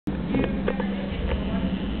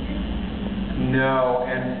No,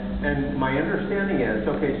 and my understanding is,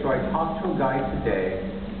 okay, so I talked to a guy today,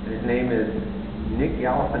 and his name is Nick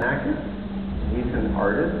Galifianakis. He's an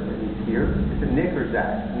artist, and he's here. Is it Nick or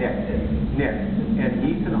Zach? Nick. And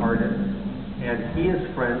he's an artist, and he is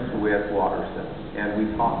friends with Watterson. And we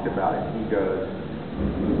talked about it. He goes,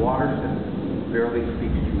 Watterson barely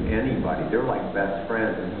speaks to anybody. They're like best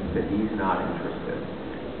friends, and he said he's not interested.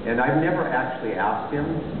 And I've never actually asked him.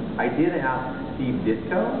 I did ask Steve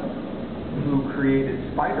Ditko, who created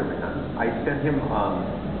Spider-Man. I sent him,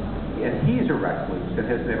 and he's a recluse and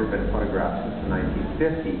has never been photographed since the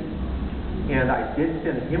 1950s. And I did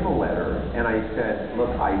send him a letter, and I said,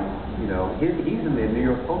 look, he's in the New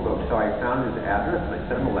York Phone Book, so I found his address, and I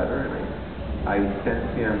sent him a letter, and I sent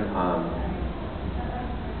him,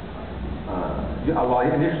 well,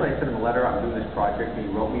 initially I sent him a letter, I'm doing this project, and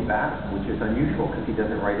he wrote me back, which is unusual because he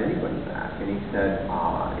doesn't write anybody back. And he said,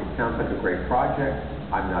 it sounds like a great project,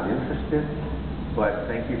 I'm not interested, but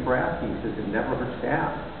thank you for asking. He says, it never hurts to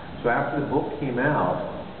ask. So after the book came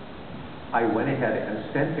out, I went ahead and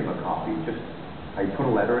sent him a copy. I put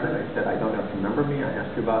a letter in it, I said, I don't know if you remember me, I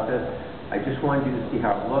asked you about this, I just wanted you to see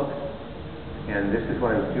how it looks, and this is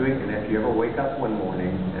what I was doing, and if you ever wake up one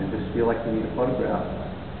morning and just feel like you need a photograph,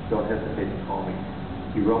 don't hesitate to call me.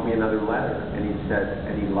 He wrote me another letter, and he said,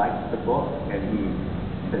 and he liked the book, and he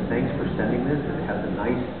said, thanks for sending this, and it has a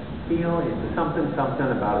nice feel, it's something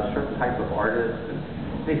about a certain type of artist, and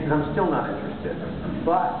he says, I'm still not interested,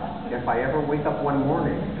 but if I ever wake up one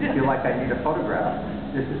morning and feel like I need a photograph,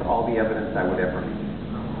 this is all the evidence I would ever need.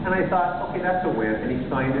 And I thought, okay, that's a win, and he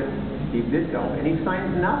signed it, Steve Ditko, and he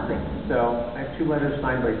signed nothing, so I have 2 letters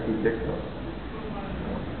signed by Steve Ditko.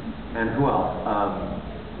 And who else?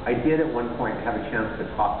 I did at one point have a chance to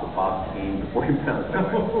talk to Bob Kane before he passed away.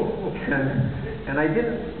 And I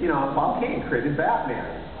didn't, Bob Kane created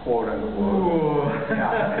Batman, quote unquote. Yeah.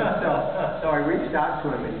 And so I reached out to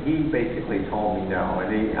him, and he basically told me no. And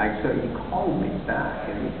so he called me back,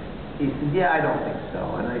 and he said, yeah, I don't think so.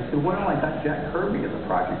 And I said, well, I got Jack Kirby in the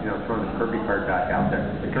project, throwing the Kirby card back out there.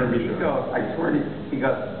 The Kirby he goes, I swear to you, he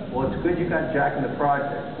goes, well, it's good you got Jack in the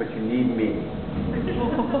project, but you need me.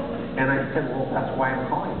 And I said, well, that's why I'm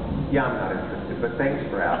calling. Yeah, I'm not interested, but thanks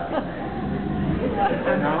for asking.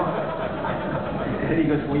 And he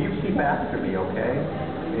goes, well, you keep after me, okay?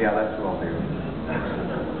 Yeah, that's what I'll do.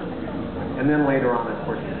 And then later on, of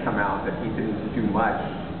course, it's come out that he didn't do much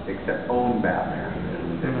except own Batman.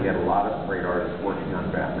 And he had a lot of great artists working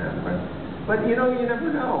on Batman. But you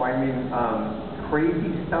never know. I mean,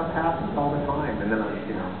 crazy stuff happens all the time. And then,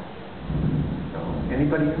 so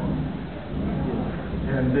anybody else?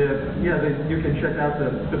 And you can check out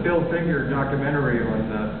the Bill Finger documentary on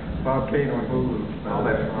Bob Kane on Hulu. Oh,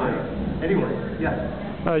 that's right. Anyway, yeah.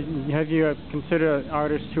 Have you considered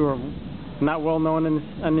artists who are not well known in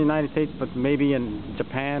the United States, but maybe in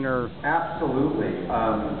Japan or? Absolutely.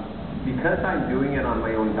 Because I'm doing it on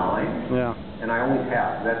my own dime, and I always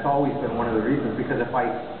have. That's always been one of the reasons. Because if I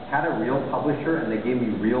had a real publisher and they gave me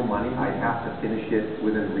real money, I'd have to finish it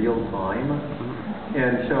within real time.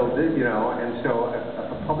 And so, if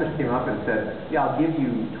a publisher came up and said, yeah, I'll give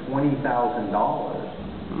you $20,000,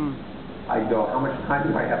 I'd go, how much time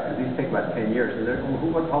do I have? Because these take about 10 years. And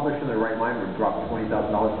what publisher in their right mind would drop $20,000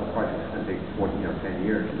 on a project that's going to take 10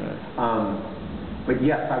 years? But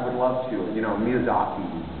yes, I would love to. Miyazaki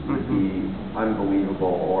would be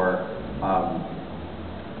unbelievable. Or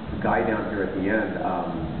the guy down here at the end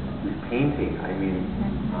who's painting. I mean,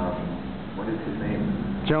 what is his name?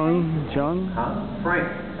 John? Huh? Frank.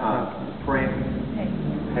 Frank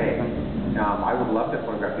Hay. I would love to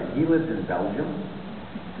photograph him. He lives in Belgium.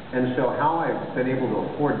 And so how I've been able to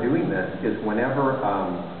afford doing this is whenever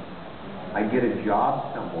I get a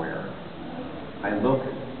job somewhere, I look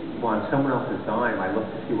on someone else's dime, I look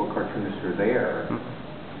to see what cartoonists are there.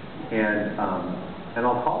 And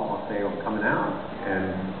I'll call them, I'll say, I'm coming out,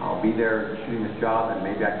 and I'll be there shooting this job, and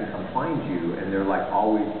maybe I can come find you. And they're like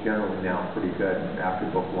always generally now pretty good. After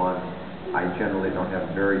book 1, I generally don't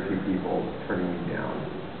have very few people turning me down.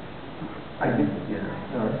 I think,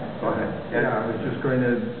 go ahead. Yeah, I was just going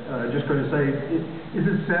to say, is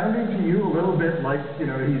it sounding to you a little bit like,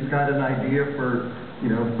 he's got an idea for,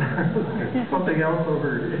 something else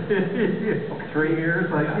over 3 years?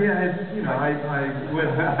 Like, yeah, it's, I would,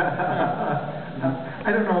 I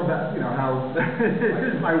don't know about, how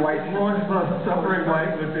my wife, long-suffering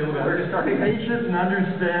wife would feel about it. Patient and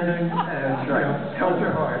understanding, and, tells her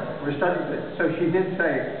heart. We're starting to, so she did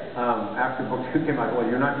say, after book 2 came out, well,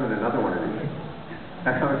 you're not doing another one of these.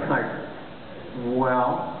 And I was like,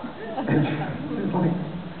 well, and she's like,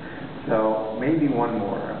 So maybe one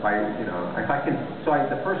more, if I can,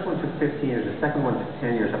 the first one took 15 years, the second one took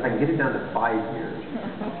 10 years. If I can get it down to 5 years,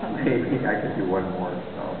 maybe I could do one more,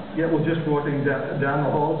 so. Yeah, well, just walking down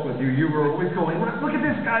the halls with you, you were always going, look at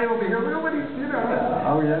this guy over here, look at what he's,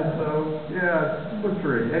 Oh, yeah. So, yeah, look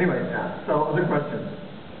through. Anyway, so other questions?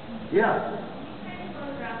 Yeah.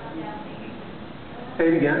 Say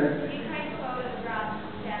it again.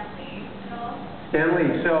 Stan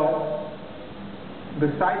Lee. So,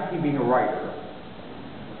 besides he being a writer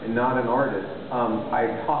and not an artist,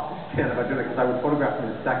 I talked to Stan about doing it because I would photograph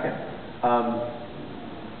him in a second.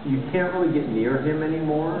 You can't really get near him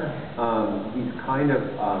anymore. He's kind of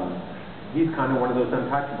one of those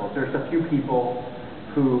untouchables. There's a few people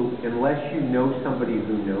who, unless you know somebody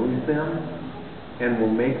who knows them and will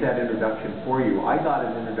make that introduction for you. I got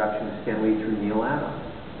an introduction to Stan Lee through Neil Adams.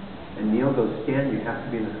 And Neil goes, Stan, you have to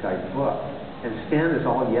be in this guy's book. And Stan is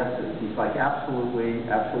all yeses. He's like, absolutely,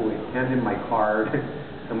 absolutely. Hand him my card.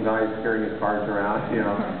 Some guy's carrying his cards around,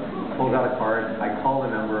 pulls out a card. I call the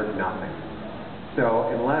number, nothing.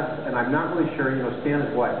 So and I'm not really sure, Stan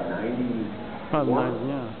is what, 91?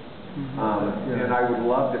 Yeah. And I would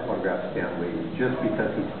love to photograph Stan Lee just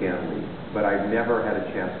because he's Stan Lee, but I've never had a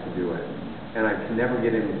chance to do it. And I can never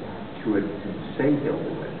get him to say he'll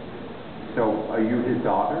do it. So, are you his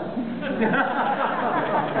daughter?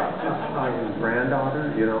 His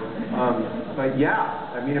granddaughter, But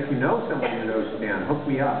yeah, I mean, if you know somebody who knows Stan, hook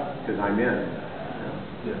me up, because I'm in.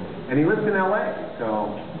 Yeah. And he lives in L.A.,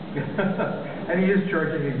 so... And he is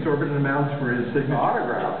charging exorbitant amounts for his signature.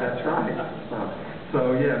 Autograph, that's right.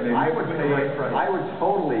 So yeah, maybe I would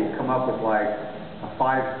totally come up with like a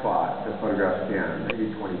 5 spot to photograph Stan,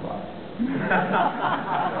 maybe $20.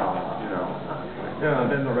 Yeah,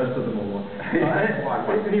 then the rest of them will.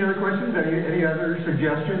 Any other questions? Any other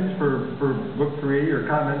suggestions for book 3 or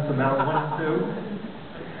comments about 1 and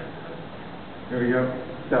 2? There we go.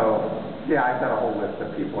 So yeah, I've got a whole list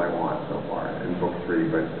of people I want so far in book 3,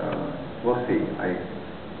 but we'll see.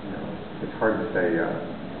 It's hard to say.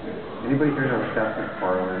 Anybody here know Seth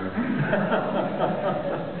MacFarlane?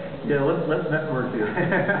 Yeah, let's network here.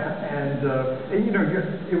 And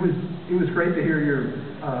it was great to hear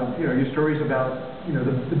your stories about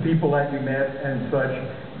the people that you met and such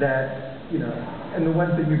that and the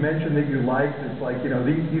ones that you mentioned that you liked. It's like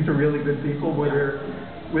these are really good people. Were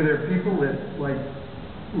there people that like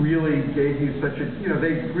really gave you such a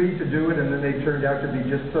they agreed to do it and then they turned out to be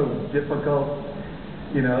just so difficult?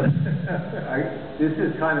 This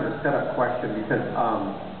is kind of a setup question because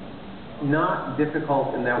not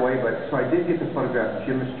difficult in that way, but so I did get to photograph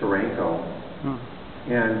Jim Steranko,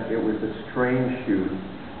 and it was a strange shoot.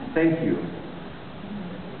 Thank you.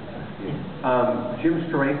 Jim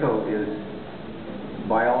Steranko is,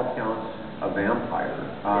 by all accounts, a vampire.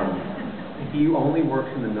 He only works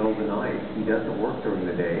in the middle of the night. He doesn't work during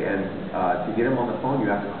the day, and to get him on the phone, you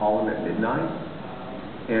have to call him at midnight,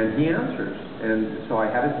 and he answers. And so I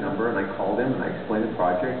had his number, and I called him, and I explained the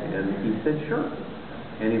project, and he said, sure.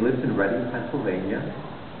 And he lives in Reading, Pennsylvania,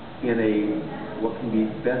 in what can be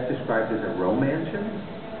best described as a row-mansion,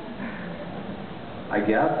 I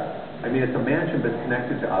guess. I mean, it's a mansion, but it's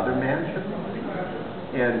connected to other mansions,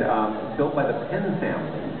 and built by the Penn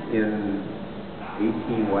family in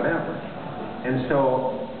 18 whatever. And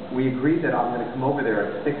so we agreed that I'm going to come over there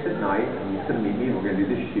at 6 at night, and he's going to meet me, and we're going to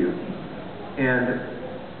do this shoot. And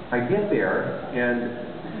I get there, and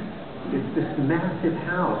it's this massive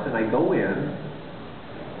house, and I go in,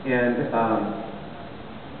 and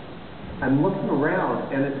I'm looking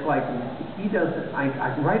around, and it's like, he doesn't,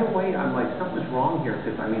 right away, I'm like, something's wrong here,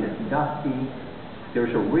 because, I mean, it's dusty.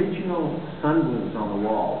 There's original sunblooms on the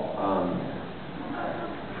wall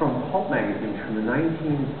from pulp magazines from the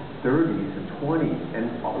 1930s and 20s, and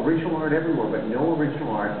original art everywhere, but no original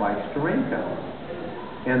art by Steranko.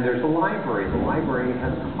 And there's a library. The library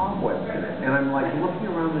has cobwebs in it. And I'm like looking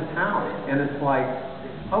around this house, and it's like,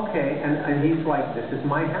 okay. And he's like, this is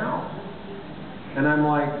my house. And I'm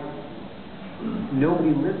like,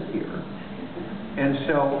 nobody lives here. And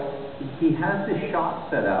so he has this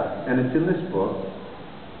shot set up, and it's in this book,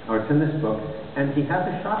 and he has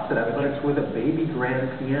a shot set up, but it's with a baby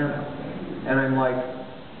grand piano. And I'm like,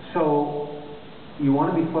 so you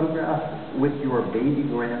want to be photographed with your baby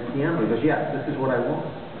grand piano? He goes, yes, this is what I want.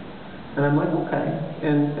 And I'm like, okay.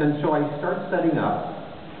 And so I start setting up,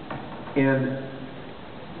 and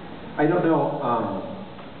I don't know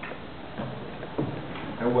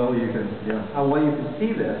how well you can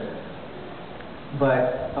see this,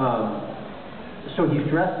 but so he's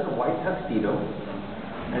dressed in a white tuxedo,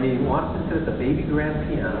 and he wants to sit at the baby grand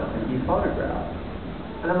piano and be photographed.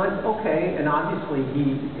 And I'm like, okay, and obviously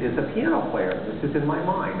he is a piano player. This is in my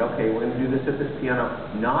mind. Okay, we're going to do this at this piano,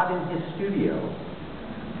 not in his studio.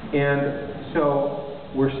 And so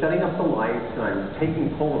we're setting up the lights, and I'm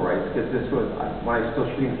taking Polaroids, because this was when I was still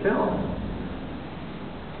shooting film.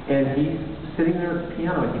 And he's sitting there at the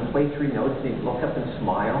piano, and he played 3 notes, and he'd look up and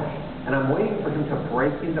smile. And I'm waiting for him to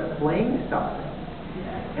break into playing something.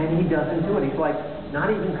 And he doesn't do it. He's like,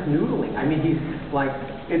 not even canoodling. I mean, he's like,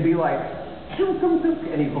 it'd be like,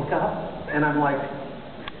 and he'd look up, and I'm like,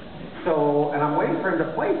 and I'm waiting for him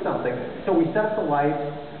to play something. So we set up the lights.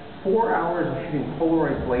 4 hours of shooting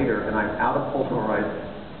Polaroids later, and I'm out of Polaroids.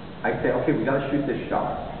 I say, okay, we got to shoot this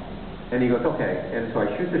shot. And he goes, okay. And so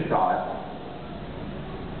I shoot the shot,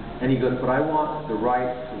 and he goes, but I want the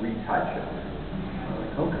right to retouch it. I'm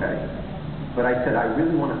like, okay. But I said, I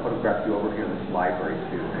really want to photograph you over here in this library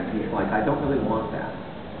too. And he's like, I don't really want that.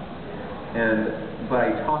 But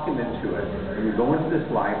I talk him into it, and we go into this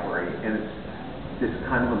library, and it's this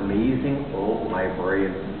kind of amazing old library,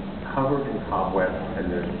 and covered in cobwebs, and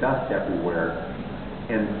there's dust everywhere.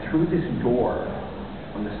 And through this door,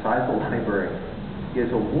 on the side of the library, is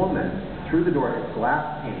a woman. Through the door, it's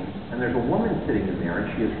glass pane, and there's a woman sitting in there, and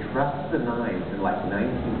she is dressed to the nines in like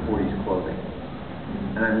 1940s clothing.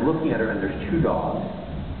 And I'm looking at her, and there's 2 dogs.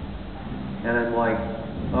 And I'm like,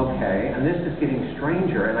 okay, and this is getting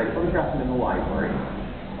stranger, and I photograph him in the library.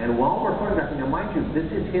 And while we're photographing, now mind you, this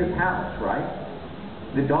is his house, right?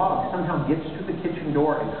 The dog somehow gets to the kitchen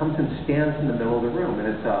door and comes and stands in the middle of the room, and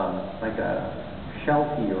it's like a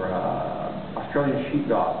Sheltie or a Australian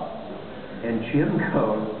sheepdog. And Jim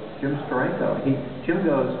Steranko, Jim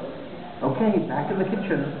goes, okay, back in the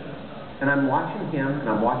kitchen. And I'm watching him, and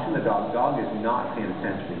I'm watching the dog. The dog is not paying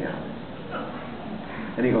attention to him.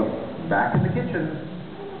 And he goes, back in the kitchen.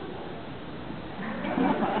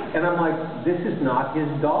 And I'm like, this is not his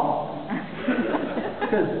dog.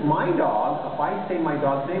 Because my dog, if I say my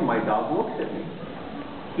dog's name, my dog looks at me.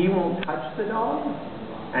 He won't touch the dog,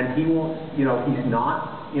 and he won't, he's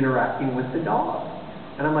not interacting with the dog.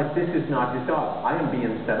 And I'm like, this is not his dog. I am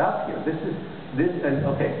being set up here. And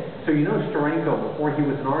okay, so Steranko, before he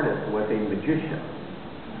was an artist, was a magician.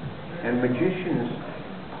 And magicians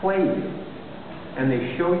play you, and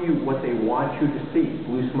they show you what they want you to see.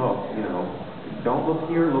 Blue smoke, don't look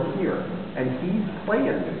here, look here. And he's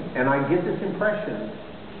playing me. And I get this impression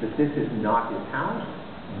that this is not his house,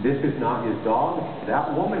 this is not his dog.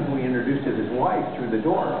 That woman who he introduced as his wife through the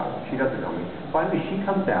door, she doesn't know me. Finally, she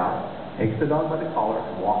comes out, takes the dog by the collar,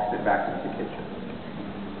 and walks it back into the kitchen.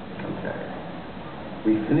 Okay.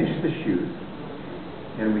 We finish the shoot,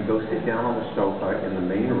 and we go sit down on the sofa in the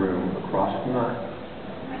main room across from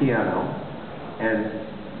the piano, and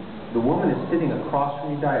the woman is sitting across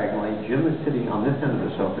from me diagonally. Jim is sitting on this end of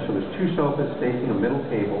the sofa, so there's 2 sofas facing a middle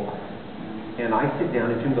table, and I sit down,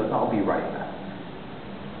 and Jim goes, I'll be right back.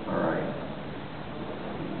 All right.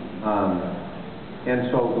 And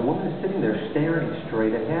so the woman is sitting there staring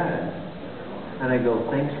straight ahead, and I go,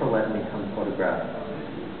 thanks for letting me come photograph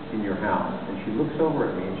in your house. And she looks over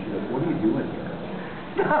at me, and she goes, what are you doing here?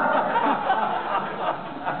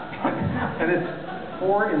 And it's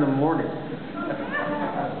 4 in the morning.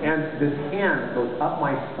 And this hand goes up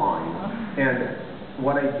my spine, and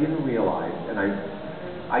what I didn't realize, and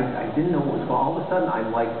I didn't know what was going on, all of a sudden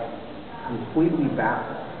I'm like completely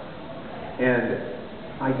baffled. And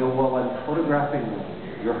I go, well, I'm photographing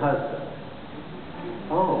your husband.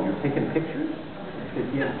 Oh, you're taking pictures? I said,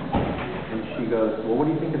 yeah. And she goes, well, what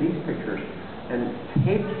do you think of these pictures? And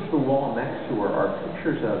taped to the wall next to her are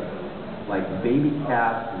pictures of like baby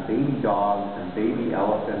cats and baby dogs and baby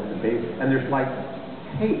elephants and there's like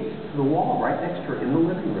taped to the wall right next to her in the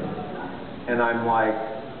living room. And I'm like,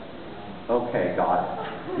 okay, got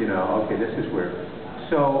it. Okay, this is weird.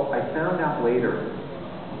 So I found out later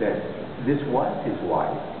that this was his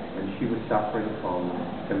wife, and she was suffering from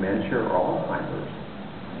dementia or Alzheimer's.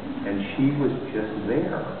 And she was just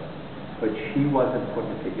there, but she wasn't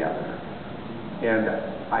putting it together. And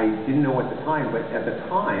I didn't know at the time, but at the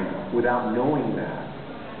time, without knowing that,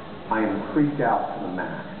 I am creeped out to the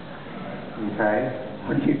max. Okay?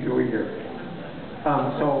 What are you doing here?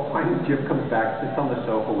 So finally Jim comes back, sits on the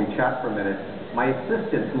sofa, we chat for a minute. My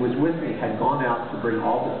assistant, who was with me, had gone out to bring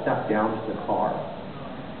all the stuff down to the car.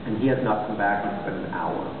 And he has not come back. It's been an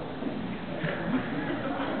hour.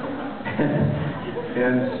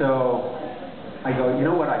 And so I go, you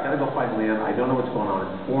know what, I got to go find Lynn. I don't know what's going on.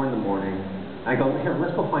 It's 4 in the morning. I go, here,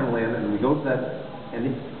 let's go find Lynn. And we go to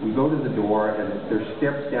the door, and there's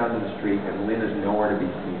steps down to the street, and Lynn is nowhere to be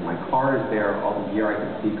seen. My car is there. All the gear I can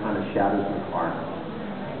see kind of shadows in the car.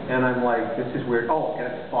 And I'm like, this is weird. Oh, and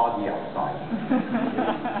it's foggy outside.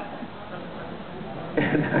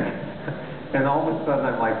 And all of a sudden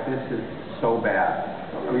I'm like, this is so bad.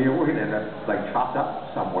 I mean, we're gonna end up like chopped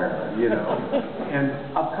up somewhere, you know. And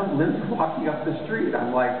up comes Lynn's walking up the street.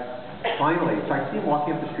 I'm like, finally, so I see him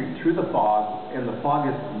walking up the street through the fog, and the fog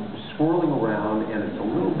is swirling around, and it's a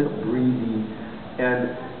little bit breezy.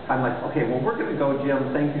 And I'm like, okay, well, we're gonna go,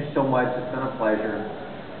 Jim. Thank you so much. It's been a pleasure.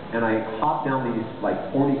 And I hop down these like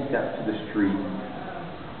 40 steps to the street,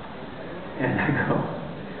 and I go,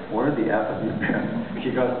 where the F have you been?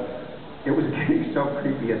 She goes, it was getting so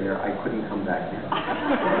creepy in there, I couldn't come back here.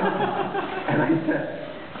 And I said,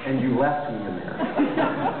 and you left me in there.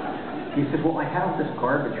 He says, well, I had all this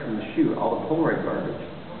garbage from the chute, all the Polaroid garbage.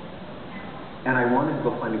 And I wanted to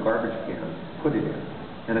go find a garbage can, put it in.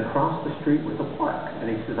 And across the street was a park. And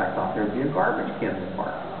he says, I thought there would be a garbage can in the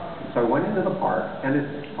park. So I went into the park, and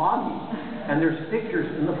it's foggy. And there's figures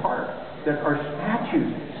in the park that are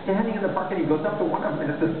statues standing in the park, and he goes up to one of them, and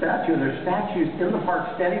it's a statue, and there's statues in the park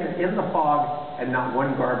standing in the fog, and not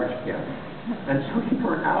one garbage can. And so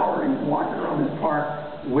for an hour, he's walking around this park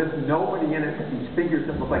with nobody in it, these figures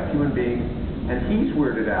that look like human beings, and he's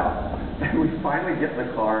weirded out. And we finally get in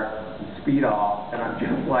the car, and speed off, and I'm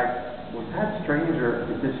just like, was that strange, or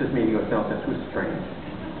is this just me? He goes, no, this was strange.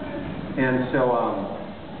 And so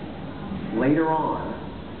later on,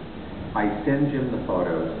 I send Jim the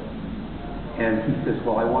photos, and he says,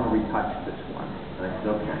 well, I want to retouch this one. And I said,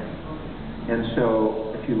 okay. And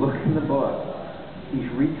so if you look in the book, he's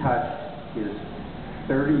retouched his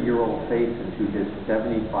 30-year-old face into his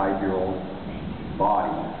 75-year-old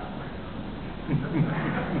body.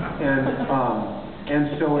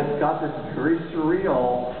 And so it's got this very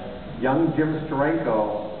surreal young Jim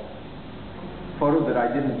Steranko photo that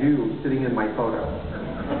I didn't do sitting in my photo.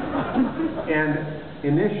 And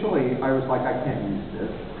initially, I was like, I can't use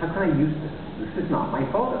this. How can I use this? This is not my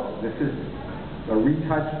photo. This is a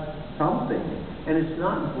retouched something. And it's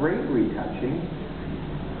not great retouching.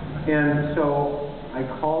 And so I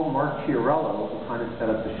called Mark Chiarello, who kind of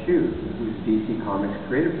set up the shoot, who's DC Comics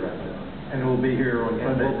creative director. And we'll be here on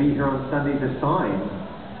Sunday. We'll be here on Sunday to sign.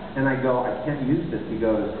 And I go, I can't use this. He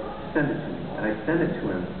goes, send it to me. And I send it to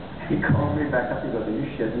him. He called me back up. He goes, are you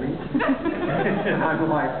shitting me? And I'm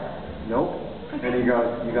like, nope. And he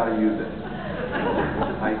goes, you got to use it.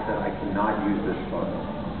 I said, I cannot use this photo.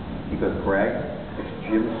 He goes, Greg, it's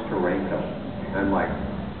Jim Steranko. And I'm like,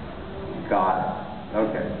 got it.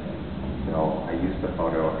 Okay. So I used the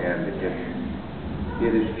photo, and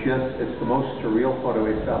it is just, it's the most surreal photo.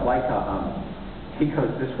 It's like a, he goes,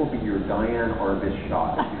 this will be your Diane Arbus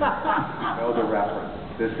shot. If you know the reference.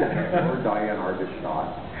 This will be your Diane Arbus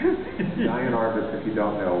shot. Diane Arbus, if you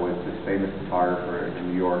don't know, was this famous photographer in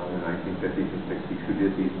New York in the 1950s and 60s who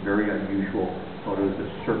did these very unusual photos of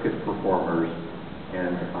circus performers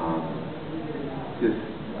and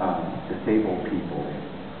disabled people.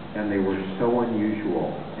 And they were so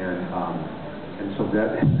unusual. And so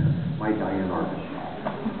that my Diane Arbus shot.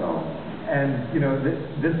 So. And, you know,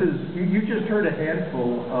 this is, you just heard a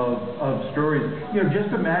handful of stories. You know, just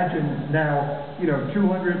imagine now, you know,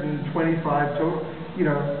 225 total, you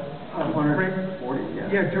know, 240, yeah.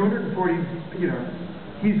 Yeah, 240, you know,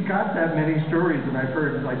 he's got that many stories, and I've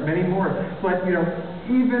heard, like, many more. But, you know,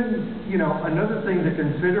 even, you know, another thing to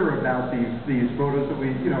consider about these photos that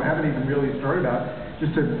we, you know, haven't even really started about,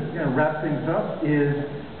 just to, you know, wrap things up, is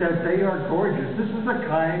that they are gorgeous. This is the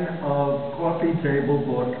kind of coffee table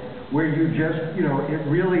book where you just, you know, it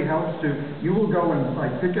really helps to, you will go and like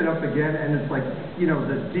pick it up again, and it's like, you know,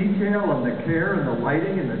 the detail and the care and the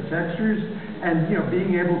lighting and the textures, and, you know,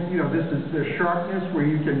 being able, you know, this is the sharpness where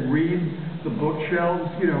you can read the bookshelves,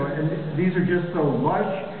 you know, and these are just so lush,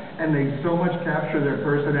 and they so much capture their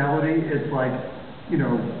personality. It's like, you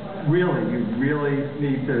know, really, you really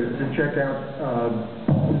need to check out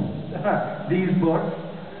these books,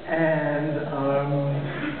 and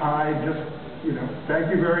I just, you know, thank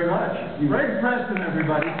you very much. Greg Preston,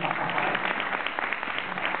 everybody. Thanks,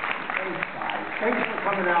 guys. Thanks for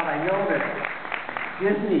coming out. I know that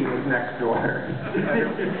Disney was next door.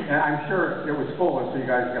 And I'm sure it was full, and so you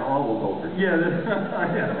guys can all go over. Yeah,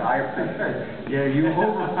 I appreciate it. Yeah, you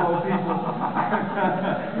overflow people.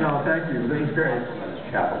 No, thank you. This is great. Let's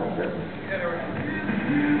chat a little bit.